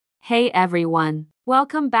Hey everyone,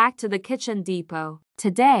 welcome back to the Kitchen Depot.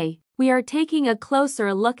 Today, we are taking a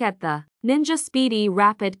closer look at the Ninja Speedi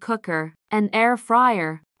Rapid Cooker, an air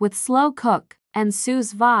fryer with slow cook and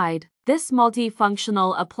sous vide. This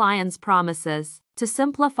multifunctional appliance promises to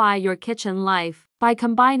simplify your kitchen life by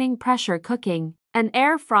combining pressure cooking and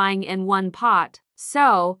air frying in one pot.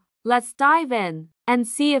 So, let's dive in and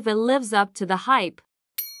see if it lives up to the hype.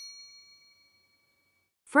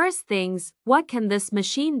 First things, what can this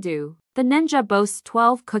machine do? The Ninja boasts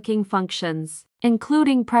 12 cooking functions,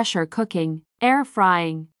 including pressure cooking, air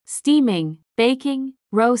frying, steaming, baking,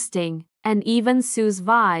 roasting, and even sous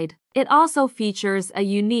vide. It also features a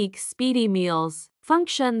unique Speedi Meals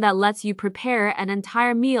function that lets you prepare an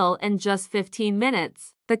entire meal in just 15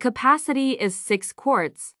 minutes. The capacity is 6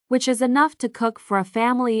 quarts, which is enough to cook for a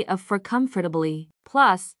family of 4 comfortably.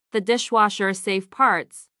 Plus, the dishwasher-safe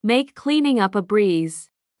parts make cleaning up a breeze.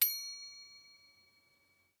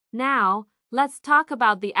 Now, let's talk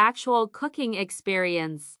about the actual cooking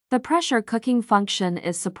experience. The pressure cooking function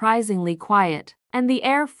is surprisingly quiet, and the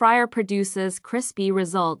air fryer produces crispy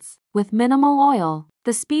results with minimal oil.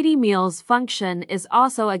 The Speedi Meals function is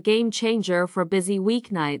also a game changer for busy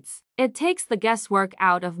weeknights. It takes the guesswork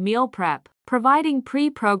out of meal prep, providing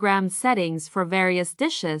pre-programmed settings for various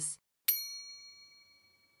dishes.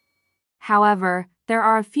 However, there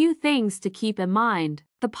are a few things to keep in mind.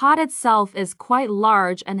 The pot itself is quite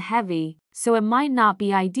large and heavy, so it might not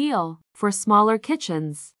be ideal for smaller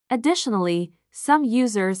kitchens. Additionally, some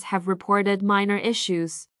users have reported minor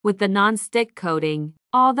issues with the non-stick coating,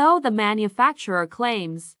 although the manufacturer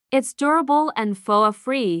claims it's durable and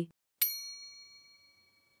Fore-free.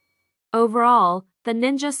 Overall, the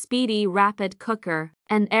Ninja Speedi Rapid Cooker,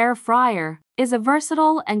 an air fryer, is a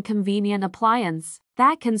versatile and convenient appliance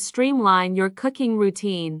that can streamline your cooking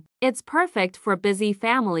routine. It's perfect for busy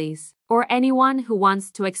families or anyone who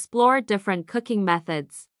wants to explore different cooking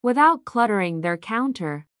methods without cluttering their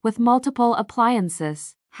counter with multiple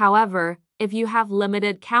appliances. However, if you have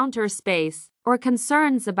limited counter space or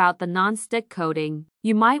concerns about the non-stick coating,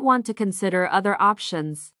 you might want to consider other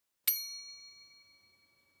options.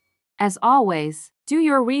 As always, do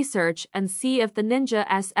your research and see if the Ninja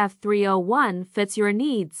SF301 fits your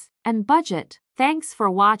needs and budget. Thanks for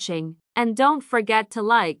watching, and don't forget to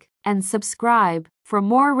like and subscribe for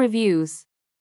more reviews.